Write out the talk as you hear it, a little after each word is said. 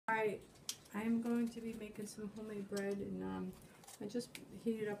I am going to be making some homemade bread, and I just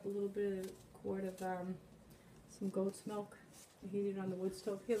heated up a little bit of a quart of some goat's milk. I heated it on the wood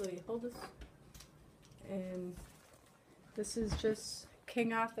stove. Here, Lydia, hold this. And this is just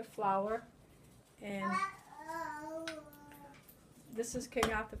King Arthur flour, and this is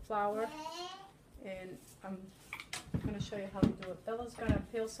King Arthur flour, and I'm going to show you how to do it. Bella's going to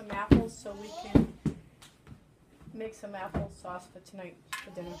peel some apples so we can make some apple sauce for tonight for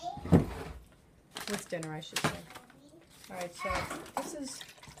dinner. With dinner, I should say. Alright, so this is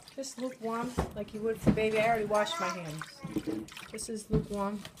just lukewarm like you would for baby. I already washed my hands. This is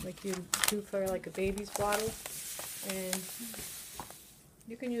lukewarm like you do for like a baby's bottle. And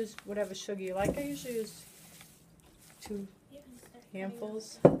you can use whatever sugar you like. I usually use 2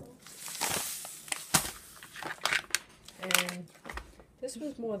 handfuls. And this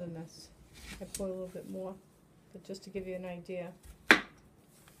was more than this. I put a little bit more, but just to give you an idea.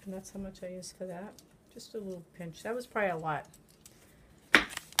 And that's how much I use for that. Just a little pinch. That was probably a lot.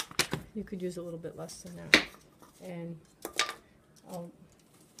 You could use a little bit less than that. And I'll,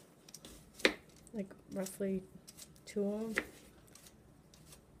 like roughly 2 of them.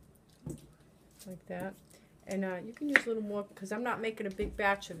 Like that. And you can use a little more because I'm not making a big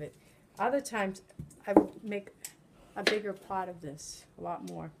batch of it. Other times I make a bigger pot of this. A lot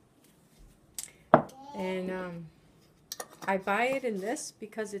more. And I buy it in this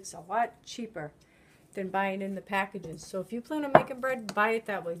because it's a lot cheaper than buying in the packages. So if you plan on making bread, buy it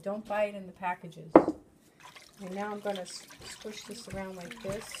that way. Don't buy it in the packages. And now I'm going to squish this around like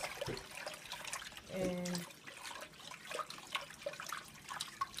this. And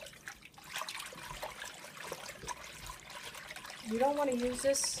you don't want to use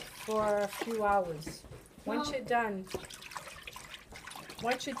this for a few hours. Once you're done,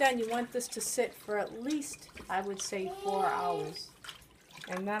 you want this to sit for at least, I would say, 4 hours.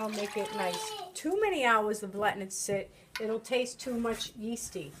 And that'll make it nice. Too many hours of letting it sit, it'll taste too much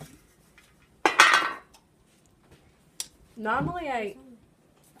yeasty. Normally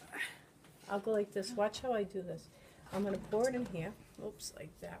I'll go like this. Watch how I do this. I'm going to pour it in here. Oops,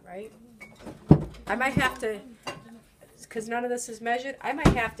 like that, right? I might have to, because none of this is measured, I might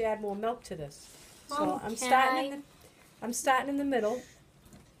have to add more milk to this. So I'm starting in the middle.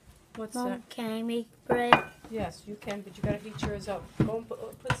 What's Mom, that? can I make bread? Yes, you can, but you gotta heat yours up. Go and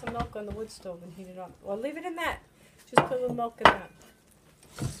put some milk on the wood stove and heat it up. Or leave it in that. Just put a little milk in that.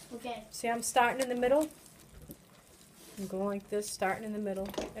 Okay. See, I'm starting in the middle. I'm going like this, starting in the middle.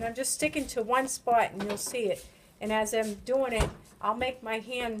 And I'm just sticking to one spot and you'll see it. And as I'm doing it, I'll make my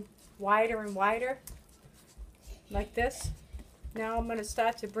hand wider and wider. Like this. Now I'm gonna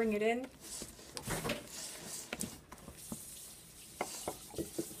start to bring it in.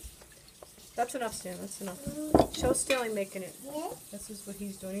 That's enough, Stan. That's enough. Show Stanley making it. This is what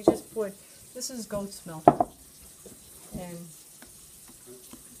he's doing. He just poured. This is goat's milk. And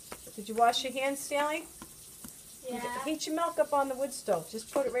did you wash your hands, Stanley? Yeah. Heat your milk up on the wood stove.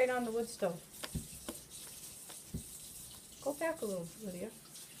 Just put it right on the wood stove. Go back a little, Lydia.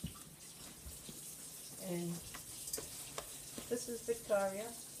 And this is Victoria,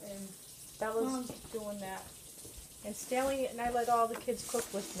 and Bella's doing that. And Stanley and I let all the kids cook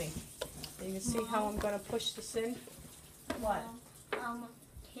with me. You can see how I'm going to push this in. What?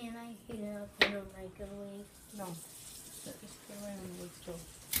 Can I heat it up in the microwave? No. Just put it right on the wood stove.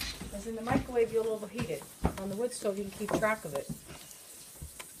 Because in the microwave you'll overheat it. On the wood stove you can keep track of it.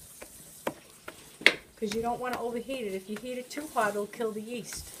 Because you don't want to overheat it. If you heat it too hot, it'll kill the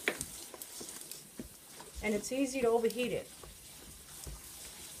yeast. And it's easy to overheat it.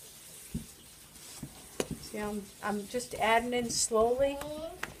 See, I'm just adding in slowly.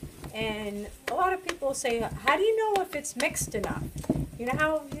 And a lot of people say, how do you know if it's mixed enough? You know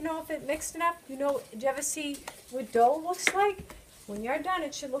how you know if it's mixed enough? You know, do you ever see what dough looks like? When you're done,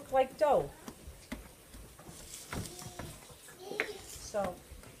 it should look like dough. So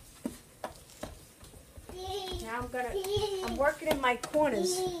now I'm working in my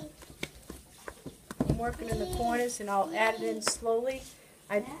corners. I'm working in the corners, and I'll add it in slowly.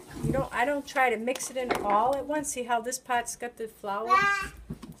 I don't try to mix it in all at once. See how this part's got the flour?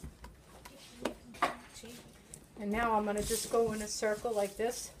 And now I'm going to just go in a circle like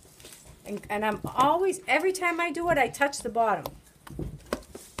this. And I'm always, every time I do it, I touch the bottom.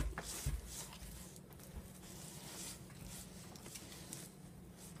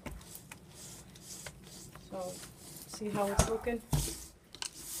 So, see how it's looking?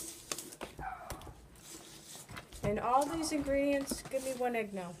 And all these ingredients, give me 1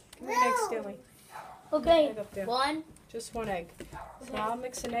 egg now. Give me an egg, Stanley. Okay, Egg up there. 1. Just 1 egg. So I'll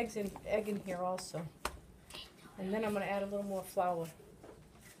mix an egg in here also. And then I'm going to add a little more flour.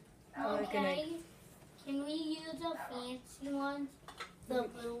 I like an egg. Okay. Can we use the fancy ones? The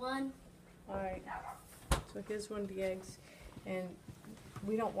blue one? Alright, so here's one of the eggs, and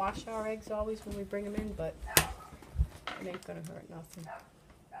we don't wash our eggs always when we bring them in, but it ain't gonna hurt nothing.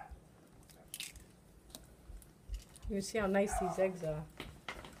 You can see how nice these eggs are.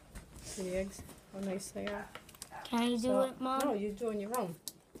 See the eggs? How nice they are. Can I do it, Mom? No, you're doing your own.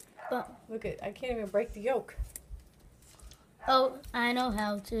 But, Look at, I can't even break the yolk. oh, I know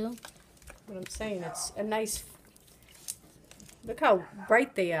how to. What I'm saying, it's a nice, look how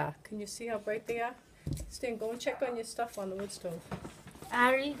bright they are. Can you see how bright they are? Stan, go and check on your stuff on the wood stove. I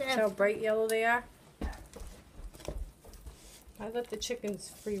already See have. how bright yellow they are? I let the chickens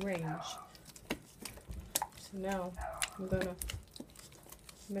free range. So now I'm gonna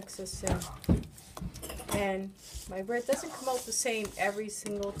mix this in. And my bread doesn't come out the same every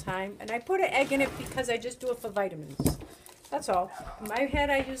single time. And I put an egg in it because I just do it for vitamins. That's all. In my head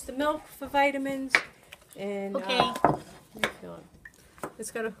I use the milk for vitamins. And Okay. let me feel it.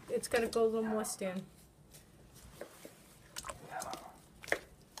 It's gotta go a little more, Stan.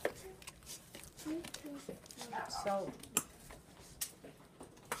 So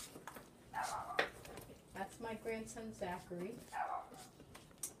that's my grandson Zachary.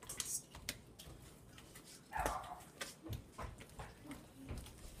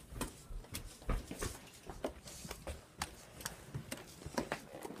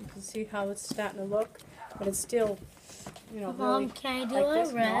 You can see how it's starting to look, but it's still, you know, Mom, really can I do like a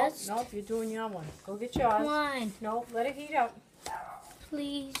this. rest? Nope, you're doing your one. Go get yours. Come on, Nope, let it heat up.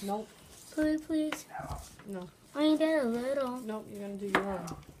 please. Nope, Please, please. no, I need that a little. nope, you're gonna do your own.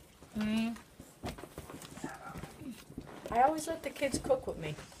 Mm. I always let the kids cook with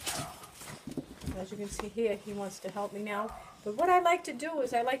me. As you can see here, he wants to help me now. But what I like to do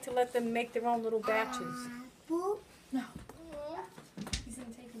is I like to let them make their own little batches. No. He's gonna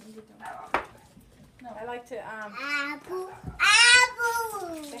take it. You don't. I like to, Apple.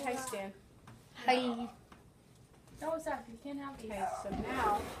 say hi, Stan. Hi. No, Zach, you can't have these. Okay, so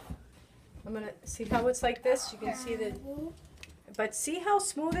now, I'm gonna, see how it's like this? You can see that, but see how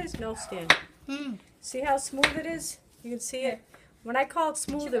smooth it is? No, Stan. Mm. See how smooth it is? You can see it? When I call it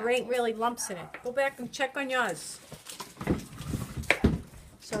smooth, there ain't really lumps in it. Go back and check on yours.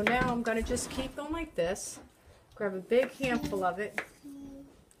 So now I'm gonna just keep going like this. Grab a big handful of it.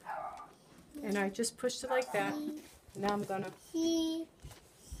 And I just pushed it like that. Now I'm gonna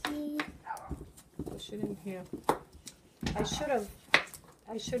push it in here. I should have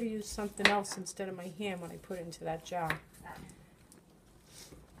used something else instead of my hand when I put it into that jar.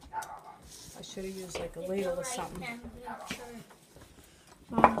 I should have used like a ladle or something.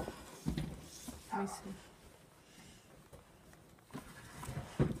 Let me see.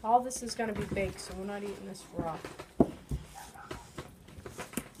 All this is going to be baked, so we're not eating this raw.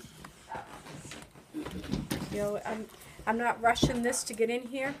 You know, I'm not rushing this to get in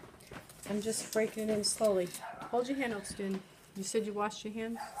here. I'm just breaking it in slowly. Hold your hand out, Stan. You said you washed your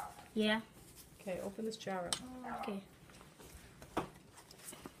hands? Yeah. Okay, open this jar up. Okay.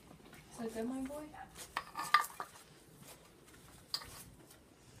 Is it good, my boy?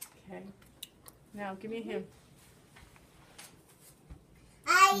 Okay. Now, give me a hand.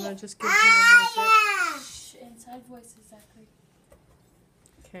 I'm going to just give him a little bit. Shh, inside voices, Zachary.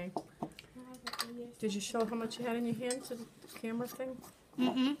 Okay. Did you show how much you had in your hand to the camera thing?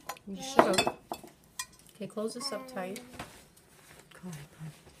 Mm-mm. You should have. Okay, close this up tight. Go ahead,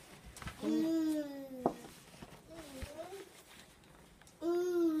 bud.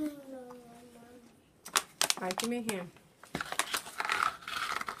 All right, give me a hand.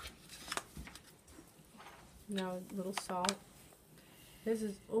 Now a little salt. This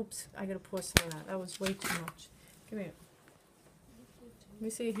is, oops, I gotta pour some of that. That was way too much. Give me it. Let me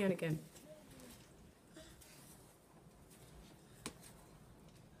see your hand again.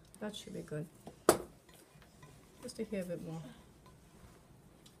 That should be good. Just a hair bit more.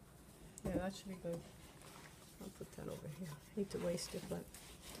 Yeah, that should be good. I'll put that over here. Hate to waste it, but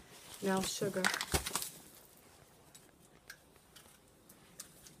now sugar.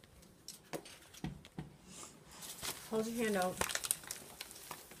 Hold your hand out.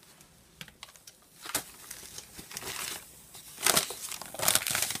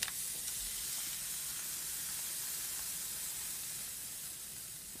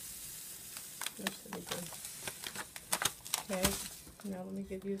 That should be good. Okay, now let me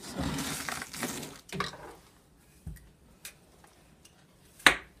give you some.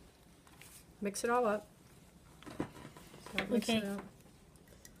 Mix it all up. Start mixing Okay. it up.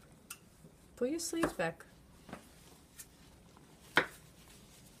 Pull your sleeves back.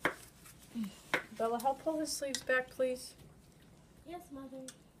 Bella, help pull his sleeves back, please. Yes, Mother.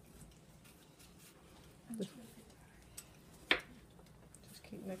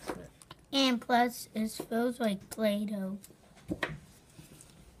 And plus, it feels like Play-Doh.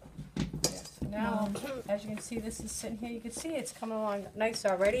 Yes. Now, as you can see, this is sitting here. You can see it's coming along nice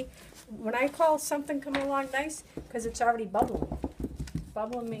already. When I call something coming along nice, because it's already bubbling.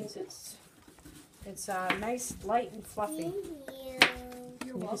 Bubbling means it's nice, light, and fluffy.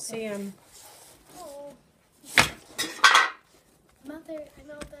 You can see them. Mother, I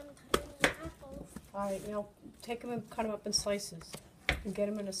know them tiny apples. All right, take them and cut them up in slices, and get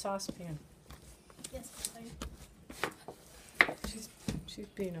them in a saucepan. Yes, Mother. She's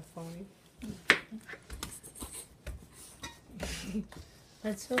being a phony.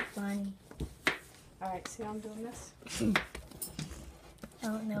 That's so funny. All right, see how I'm doing this? I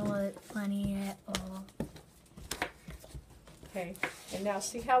don't know what's funny at all. Okay, and now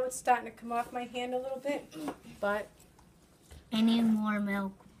see how it's starting to come off my hand a little bit? But I need more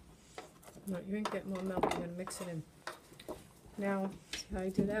milk. no, you ain't getting more milk. You're going to mix it in. Now, see how I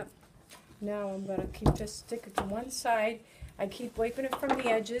do that? Now I'm going to keep just stick it to one side. I keep wiping it from the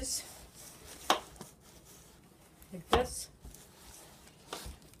edges. Like this.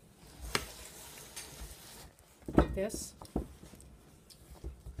 Like this.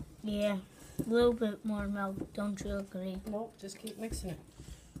 Yeah, a little bit more milk, don't you agree? Nope, just keep mixing it.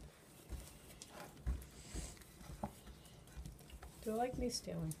 Do it like me,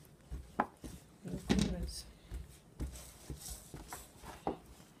 Stealing.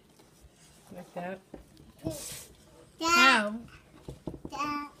 Like that. Now,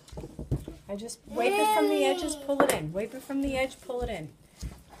 I just wipe it from the edges, pull it in. Wipe it from the edge, pull it in.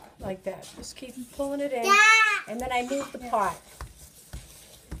 Like that. Just keep pulling it in. And then I move the pot.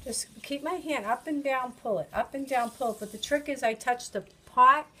 Just keep my hand up and down, pull it. Up and down, pull it. But the trick is I touch the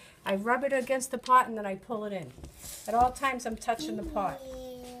pot, I rub it against the pot, and then I pull it in. At all times I'm touching the pot.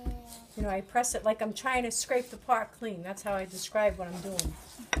 I press it like I'm trying to scrape the pot clean. That's how I describe what I'm doing.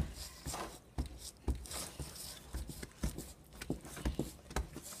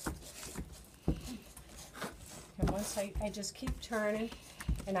 And once I just keep turning,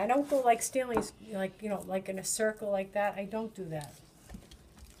 and I don't go like Stanley's, like in a circle like that. I don't do that.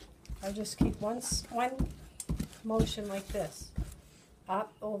 I just keep one motion like this.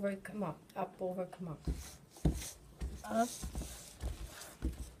 Up, over, come up. Up, over, come up.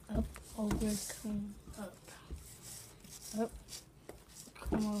 up, over, come up. Up.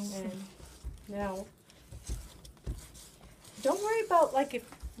 Come over. And now, don't worry about like if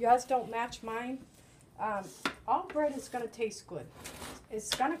yours don't match mine. All bread is going to taste good.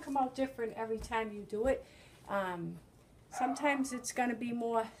 It's going to come out different every time you do it. Sometimes it's going to be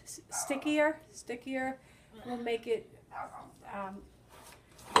more stickier. Stickier will make it,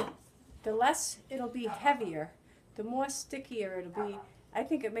 the less it'll be heavier, the more stickier it'll be. I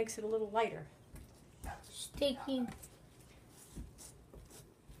think it makes it a little lighter. Sticky.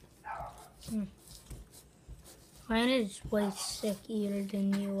 Mine is way stickier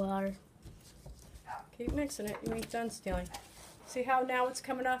than you are. Keep mixing it. You ain't done stealing. See how now it's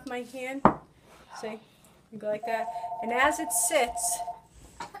coming off my hand? See? You go like that. And as it sits,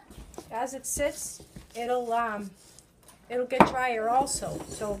 it'll get drier also.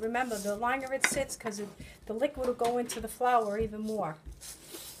 So remember, the longer it sits, because the liquid will go into the flour even more.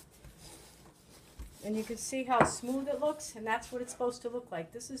 And you can see how smooth it looks, and that's what it's supposed to look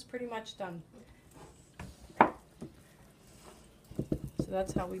like. This is pretty much done. So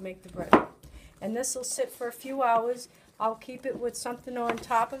that's how we make the bread. And this will sit for a few hours. I'll keep it with something on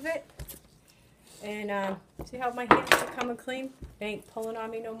top of it. And see how my hands are coming clean? They ain't pulling on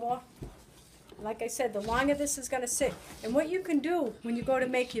me no more. Like I said, the longer this is going to sit. And what you can do when you go to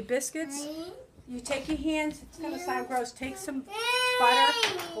make your biscuits, you take your hands, it's going to sound gross, take some butter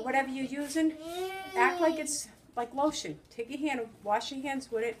or whatever you're using, act like it's like lotion. Take your hand, wash your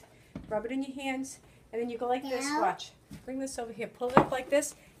hands with it, rub it in your hands, and then you go like this, watch. Bring this over here, pull it up like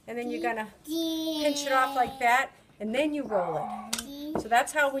this, and then you're going to pinch it off like that, and then you roll it. So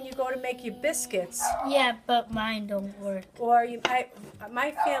that's how when you go to make your biscuits. Yeah, but mine don't work. Or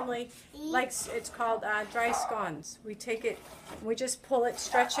my family likes, it's called dry scones. We take it, we just pull it,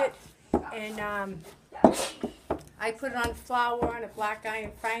 stretch it, and I put it on flour on a black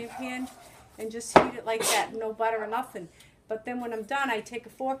iron frying pan and just heat it like that, no butter or nothing. But then when I'm done, I take a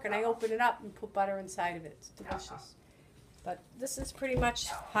fork and I open it up and put butter inside of it. It's delicious. But this is pretty much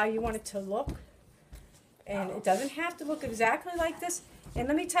how you want it to look. And it doesn't have to look exactly like this. And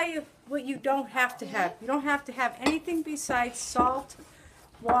let me tell you what you don't have to have. You don't have to have anything besides salt,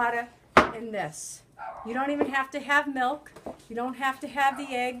 water, and this. You don't even have to have milk. You don't have to have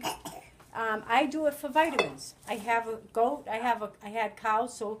the egg. I do it for vitamins. I have a goat. I had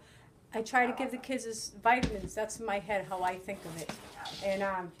cows, so I try to give the kids as vitamins. That's in my head how I think of it.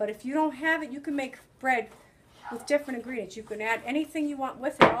 And but if you don't have it, you can make bread with different ingredients. You can add anything you want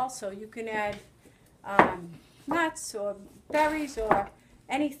with it. Also, you can add nuts or berries or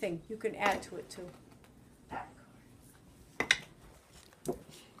anything. You can add to it too.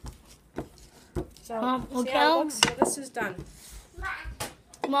 So see how it looks? So this is done.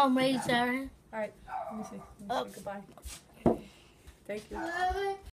 Mom, raise Aaron. All right. Let me see. Let me say goodbye. Thank you.